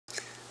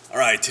All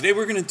right, today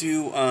we're going to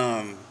do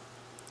an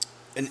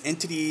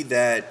entity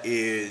that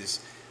is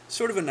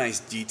sort of a nice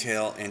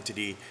detail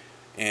entity,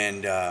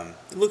 and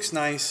it looks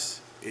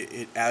nice.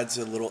 It adds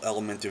a little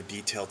element of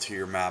detail to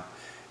your map,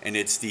 and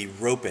it's the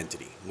rope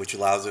entity, which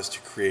allows us to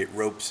create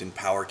ropes and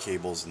power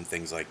cables and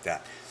things like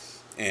that.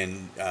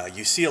 And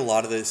you see a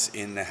lot of this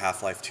in the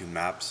Half-Life 2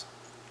 maps.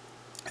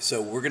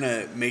 So we're going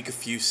to make a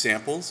few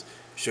samples,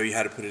 show you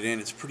how to put it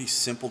in. It's pretty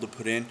simple to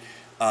put in.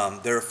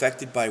 They're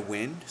affected by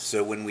wind,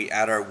 so when we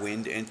add our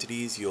wind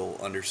entities, you'll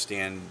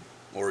understand,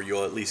 or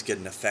you'll at least get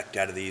an effect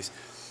out of these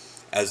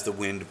as the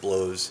wind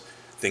blows.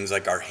 Things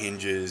like our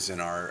hinges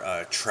and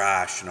our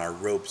trash and our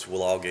ropes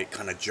will all get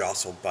kind of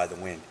jostled by the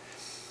wind.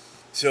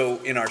 So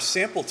in our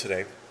sample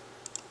today,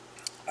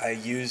 I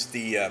used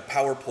the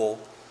power pole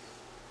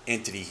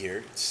entity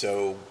here.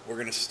 So we're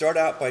going to start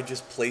out by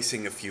just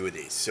placing a few of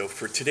these. So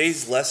for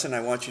today's lesson, I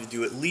want you to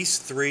do at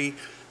least 3.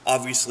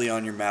 Obviously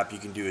on your map you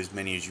can do as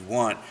many as you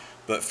want,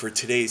 but for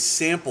today's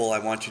sample I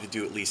want you to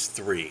do at least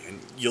 3, and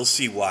you'll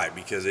see why,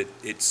 because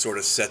it sort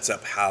of sets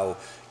up how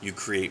you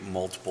create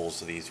multiples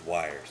of these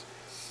wires.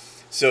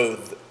 So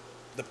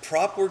the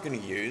prop we're going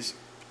to use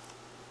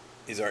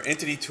is our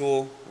entity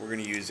tool. We're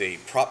going to use a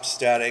prop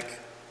static.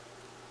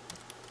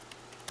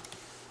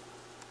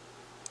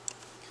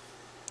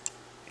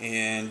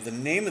 And the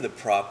name of the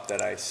prop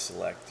that I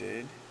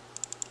selected,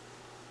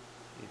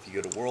 if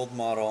you go to World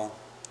Model,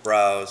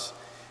 Browse,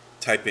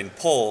 type in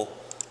pole,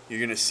 you're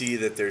going to see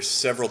that there's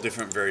several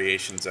different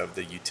variations of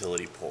the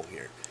utility pole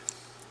here.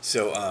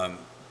 So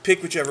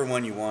pick whichever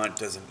one you want,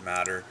 doesn't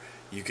matter.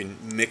 You can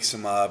mix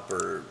them up,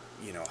 or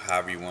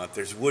however you want.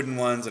 There's wooden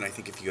ones, and I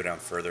think if you go down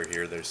further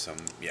here, there's some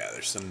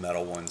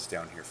metal ones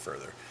down here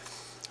further.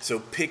 So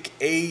pick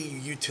a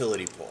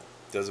utility pole,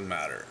 doesn't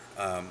matter.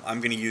 I'm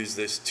going to use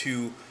this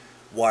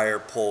 2-wire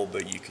pole,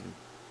 but you can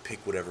pick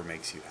whatever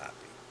makes you happy.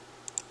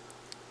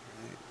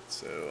 All right,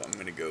 so I'm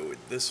going to go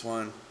with this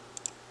one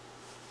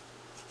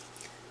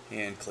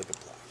and click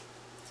apply.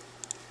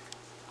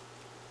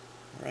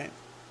 All right,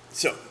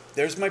 so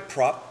there's my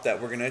prop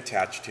that we're going to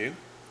attach to.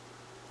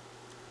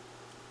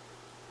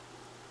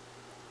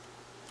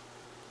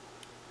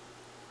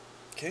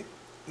 Okay,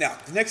 now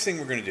the next thing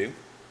we're going to do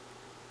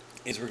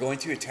is we're going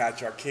to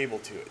attach our cable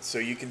to it. So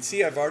you can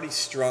see I've already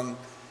strung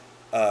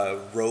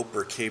rope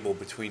or cable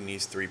between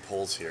these 3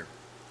 poles here.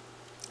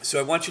 So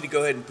I want you to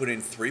go ahead and put in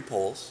 3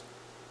 poles.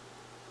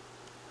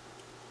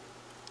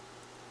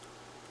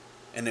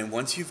 And then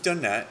once you've done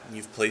that, and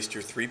you've placed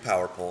your 3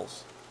 power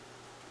poles,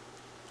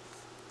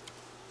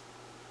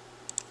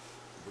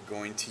 we're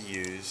going to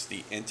use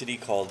the entity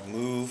called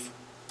Move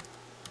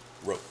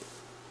Rope.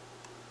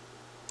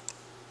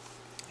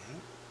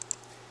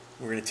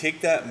 We're going to take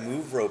that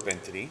Move Rope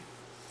entity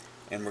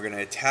and we're going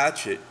to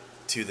attach it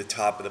to the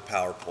top of the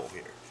power pole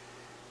here.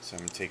 So I'm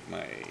going to take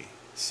my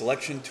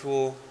selection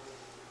tool,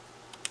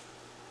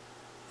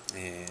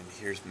 and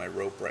here's my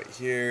rope right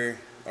here,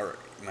 or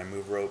my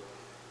Move Rope.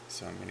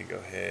 So I'm going to go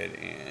ahead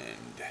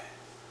and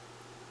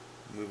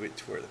move it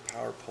to where the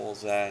power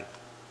pole's at.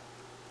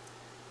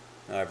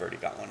 Now I've already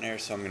got one there,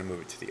 so I'm going to move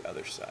it to the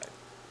other side.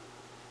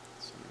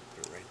 So I'm going to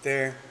put it right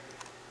there.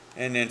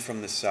 And then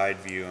from the side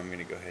view, I'm going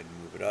to go ahead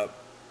and move it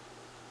up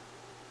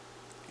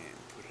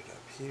and put it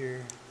up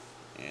here.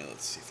 And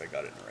let's see if I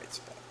got it in the right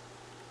spot.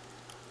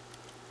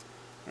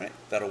 All right,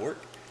 that'll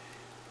work.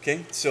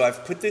 Okay, so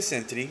I've put this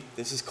entity.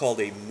 This is called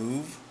a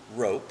Move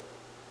Rope.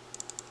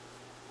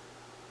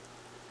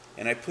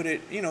 And I put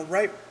it,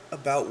 right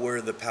about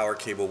where the power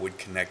cable would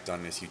connect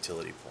on this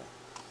utility pole.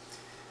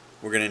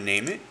 We're going to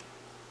name it.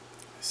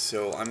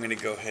 So I'm going to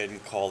go ahead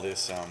and call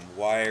this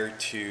wire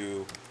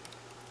to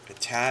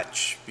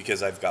attach,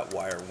 because I've got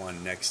wire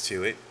 1 next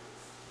to it.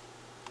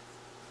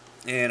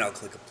 And I'll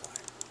click apply.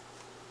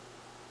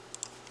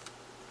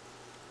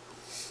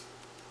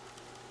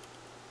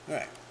 All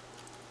right.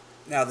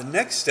 Now the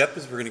next step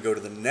is we're going to go to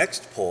the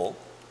next pole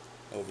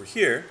over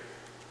here,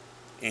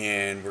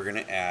 and we're going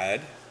to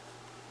add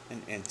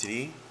an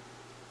entity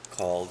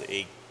called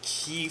a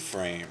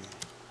keyframe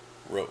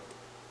rope.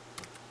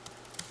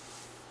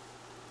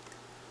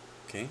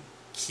 Okay,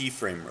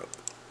 keyframe rope.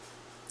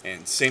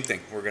 And same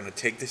thing, we're going to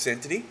take this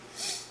entity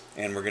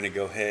and we're going to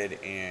go ahead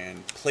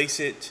and place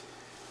it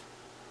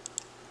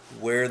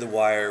where the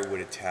wire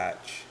would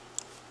attach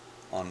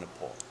on the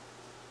pole.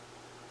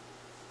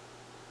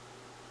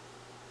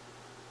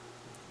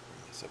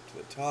 Bring this up to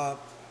the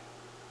top.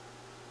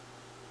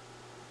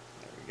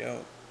 There we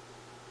go.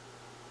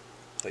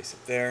 Place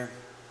it there.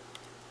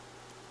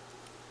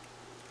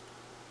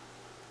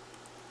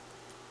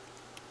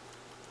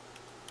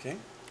 Okay.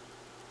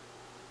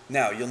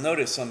 Now you'll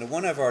notice on the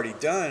one I've already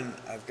done,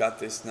 I've got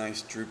this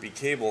nice droopy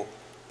cable,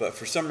 but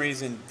for some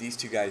reason these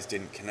 2 guys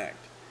didn't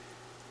connect.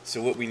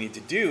 So what we need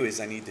to do is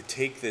I need to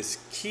take this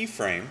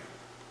keyframe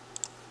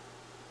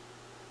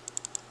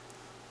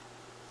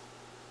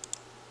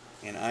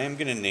and I am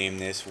going to name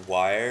this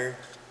wire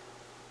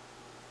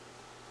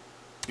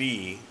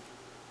B2.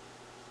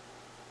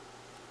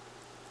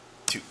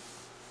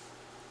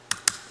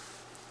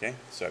 Okay,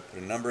 so I put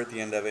a number at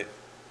the end of it.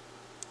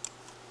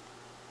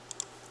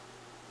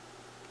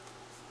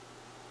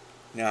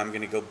 Now I'm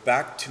going to go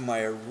back to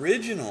my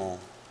original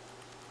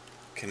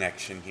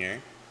connection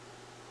here,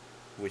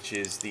 which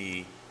is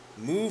the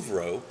move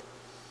rope,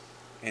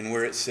 and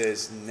where it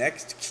says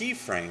next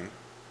keyframe,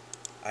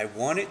 I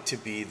want it to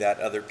be that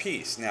other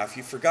piece. Now if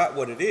you forgot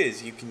what it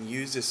is, you can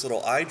use this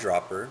little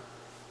eyedropper,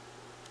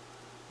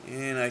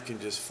 and I can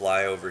just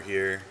fly over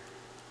here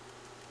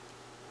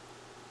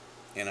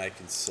and I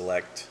can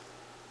select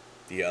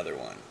the other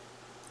one.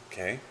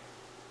 Okay?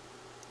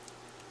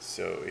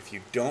 So if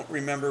you don't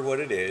remember what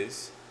it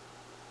is,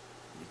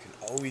 you can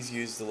always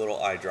use the little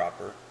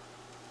eyedropper.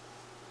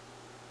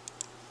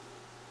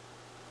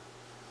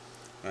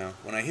 Well,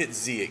 when I hit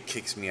Z, it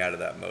kicks me out of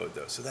that mode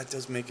though, so that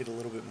does make it a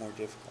little bit more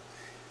difficult.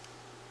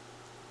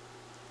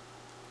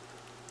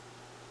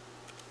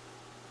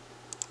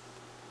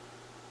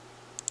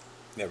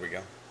 There we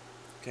go.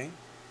 Okay?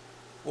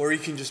 Or you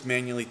can just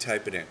manually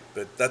type it in,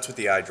 but that's what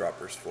the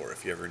eyedropper is for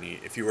if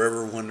you were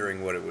ever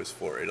wondering what it was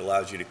for. It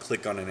allows you to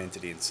click on an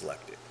entity and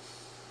select it.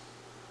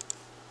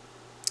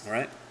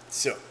 Alright,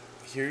 so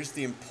here's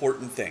the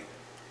important thing.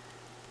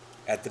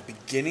 At the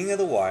beginning of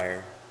the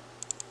wire,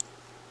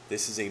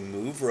 this is a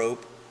move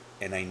rope,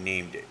 and I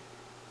named it.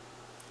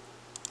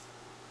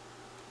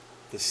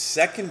 The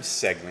second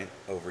segment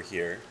over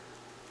here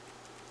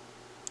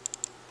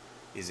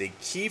is a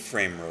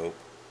keyframe rope,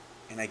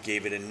 and I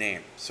gave it a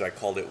name, so I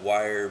called it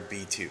wire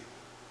B2.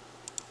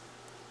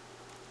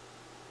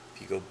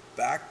 If you go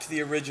back to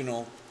the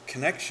original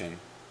connection,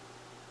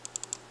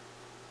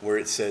 where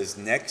it says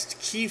next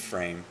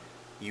keyframe,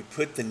 you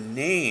put the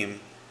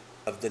name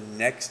of the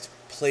next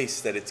place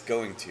that it's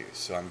going to.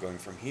 So I'm going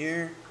from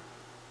here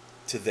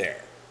to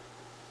there.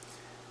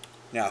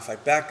 Now if I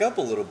back up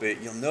a little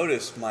bit, you'll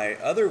notice my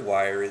other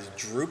wire is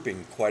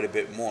drooping quite a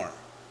bit more.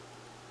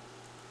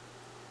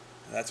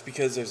 That's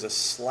because there's a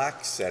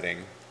slack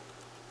setting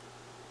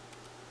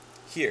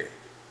here.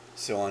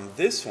 So on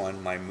this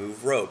one, my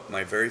move rope,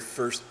 my very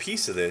first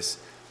piece of this,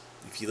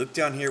 if you look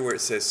down here where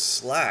it says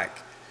slack,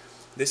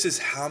 this is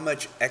how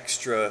much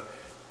extra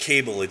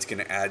cable it's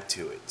going to add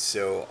to it.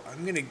 So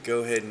I'm going to go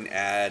ahead and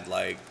add,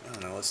 like, I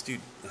don't know, let's do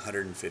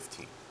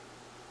 115.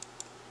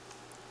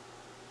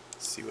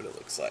 Let's see what it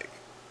looks like.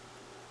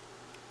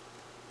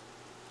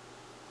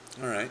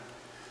 Alright.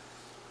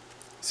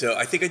 So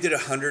I think I did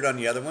 100 on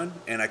the other one,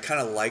 and I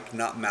kind of like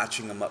not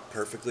matching them up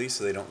perfectly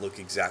so they don't look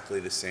exactly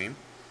the same.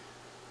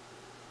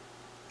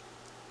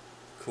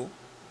 Cool.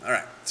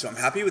 Alright, so I'm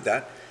happy with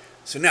that.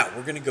 So now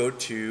we're going to go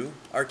to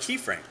our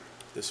keyframe,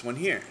 this one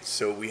here.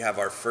 So we have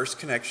our first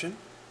connection,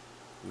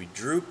 we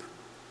droop,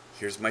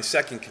 here's my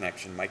second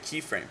connection, my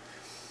keyframe.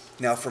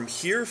 Now from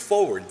here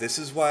forward, this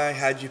is why I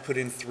had you put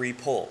in 3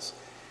 poles.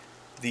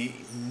 The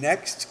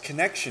next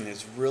connection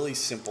is really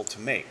simple to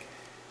make.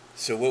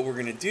 So what we're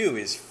going to do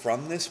is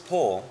from this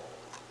pole,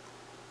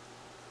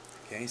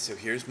 okay, so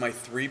here's my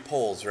 3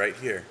 poles right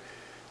here.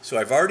 So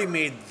I've already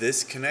made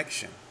this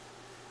connection.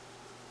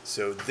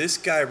 So this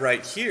guy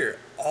right here,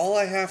 all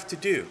I have to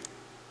do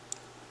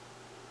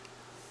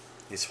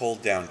is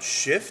hold down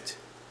Shift,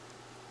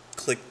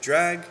 click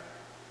drag,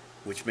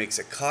 which makes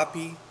a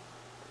copy,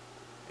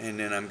 and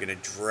then I'm going to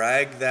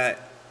drag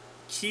that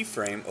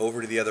keyframe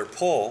over to the other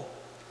pole,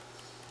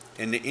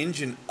 and the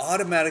engine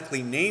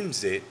automatically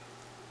names it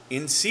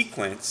in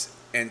sequence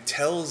and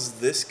tells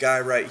this guy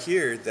right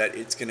here that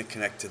it's going to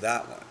connect to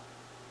that one.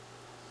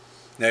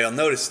 Now you'll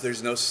notice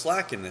there's no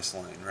slack in this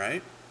line,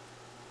 right?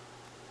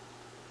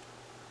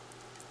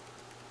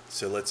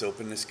 So let's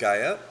open this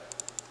guy up.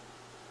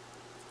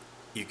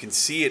 You can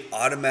see it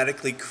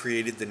automatically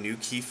created the new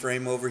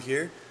keyframe over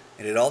here,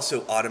 and it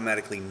also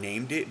automatically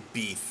named it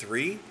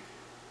B3,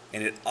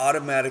 and it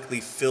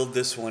automatically filled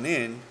this one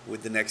in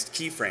with the next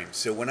keyframe.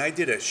 So when I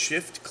did a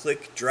shift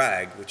click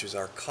drag, which is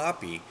our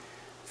copy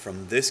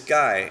from this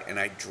guy, and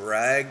I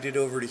dragged it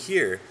over to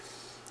here,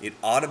 it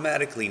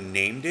automatically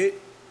named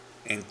it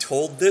and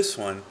told this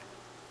one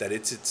that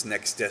it's its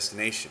next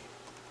destination.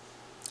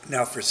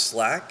 Now for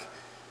slack,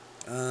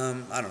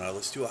 I don't know,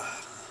 let's do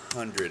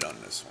 100 on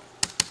this one.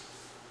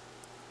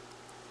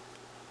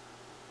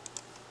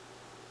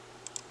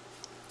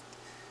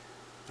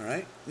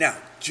 Alright, now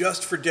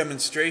just for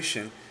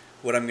demonstration,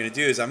 what I'm going to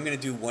do is I'm going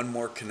to do one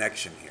more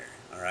connection here.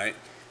 Alright,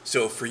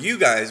 so for you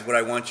guys, what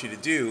I want you to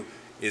do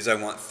is I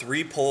want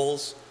 3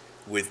 poles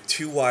with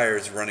 2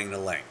 wires running the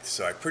length.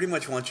 So I pretty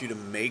much want you to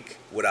make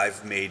what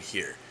I've made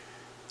here.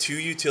 2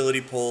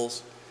 utility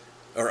poles,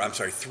 or I'm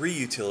sorry, 3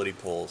 utility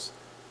poles,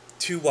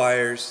 2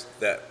 wires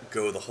that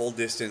go the whole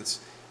distance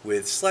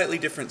with slightly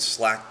different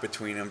slack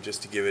between them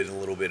just to give it a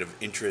little bit of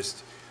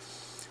interest.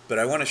 But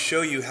I want to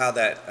show you how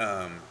that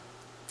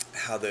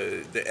how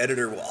the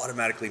editor will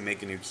automatically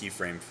make a new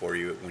keyframe for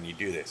you when you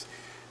do this.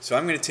 So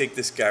I'm going to take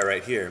this guy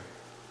right here,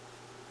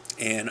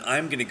 and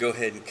I'm going to go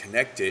ahead and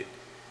connect it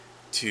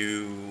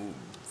to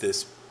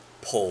this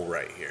pole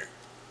right here.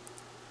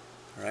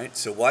 Alright,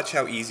 so watch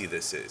how easy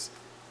this is.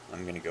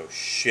 I'm going to go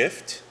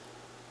Shift,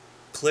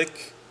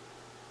 click,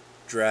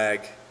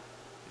 drag,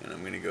 and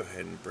I'm going to go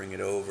ahead and bring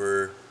it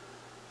over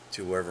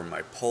to wherever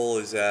my pole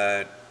is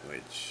at,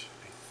 which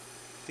I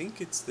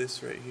think it's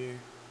this right here.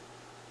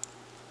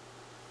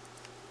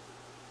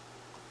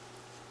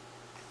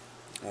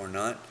 or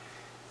not.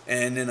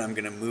 And then I'm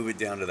going to move it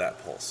down to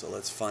that pulse. So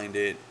let's find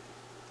it.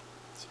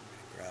 So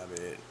I'm going to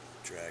grab it,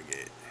 drag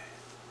it.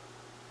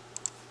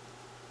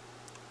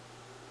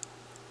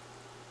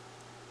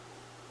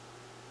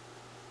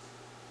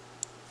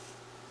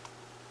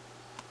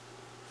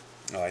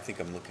 Oh, I think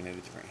I'm looking at a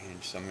different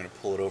hinge, so I'm going to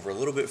pull it over a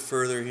little bit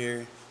further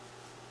here.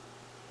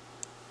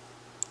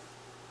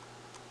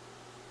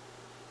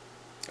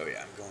 Oh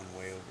yeah, I'm going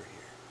way over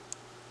here.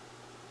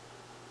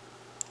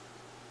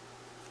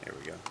 There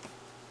we go.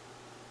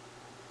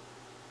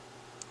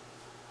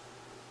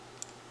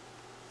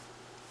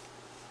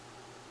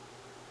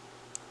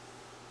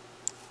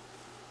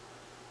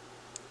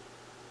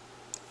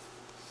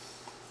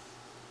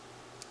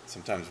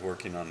 Sometimes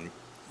working on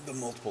the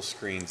multiple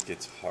screens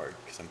gets hard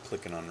because I'm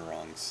clicking on the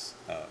wrong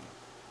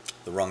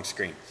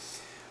screen.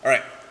 All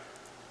right,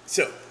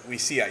 so we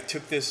see I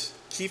took this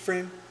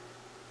keyframe,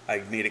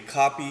 I made a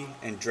copy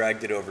and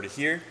dragged it over to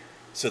here.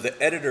 So the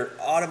editor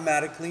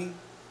automatically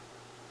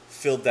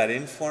filled that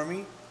in for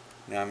me.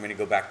 Now I'm going to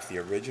go back to the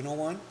original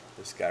one,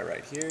 this guy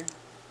right here.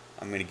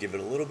 I'm going to give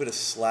it a little bit of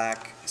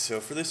slack. So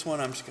for this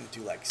one, I'm just going to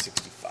do like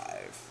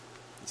 65.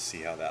 Let's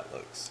see how that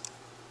looks.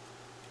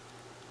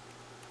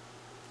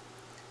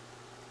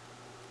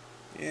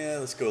 Yeah,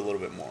 let's go a little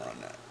bit more on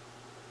that.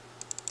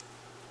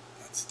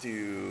 Let's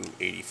do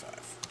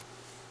 85.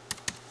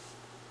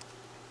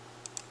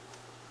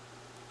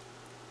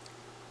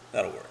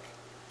 That'll work.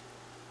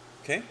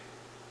 Okay?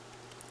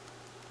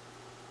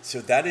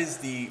 So that is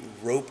the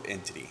rope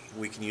entity.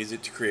 We can use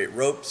it to create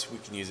ropes. We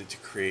can use it to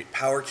create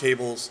power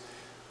cables.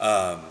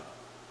 If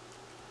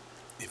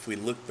we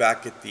look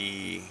back at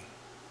the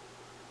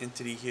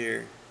entity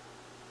here,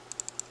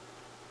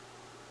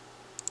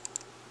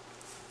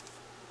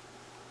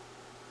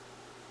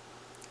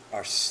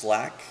 our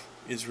slack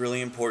is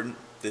really important.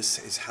 This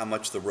is how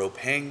much the rope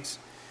hangs.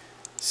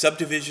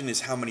 Subdivision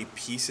is how many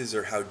pieces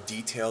or how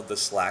detailed the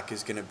slack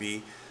is going to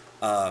be.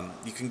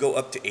 You can go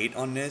up to 8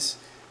 on this.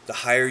 The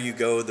higher you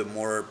go, the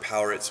more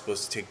power it's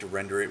supposed to take to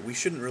render it. We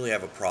shouldn't really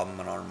have a problem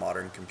on our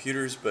modern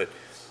computers, but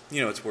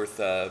you know, it's worth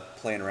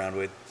playing around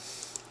with.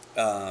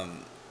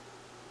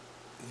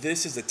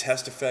 This is a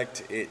test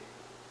effect.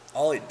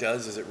 All it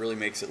does is it really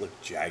makes it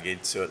look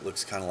jagged, so it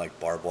looks kind of like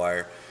barbed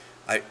wire.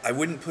 I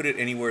wouldn't put it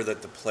anywhere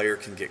that the player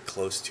can get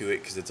close to it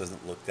because it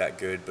doesn't look that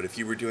good. But if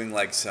you were doing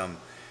like some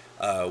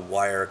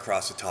wire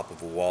across the top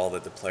of a wall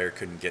that the player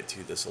couldn't get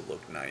to, this will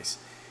look nice.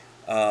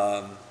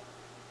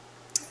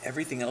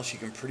 Everything else you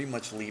can pretty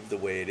much leave the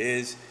way it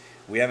is.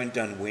 We haven't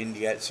done wind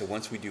yet, so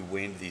once we do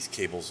wind, these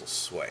cables will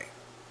sway.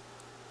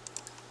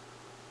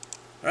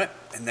 All right,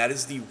 and that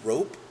is the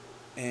rope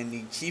and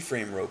the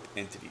keyframe rope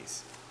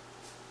entities.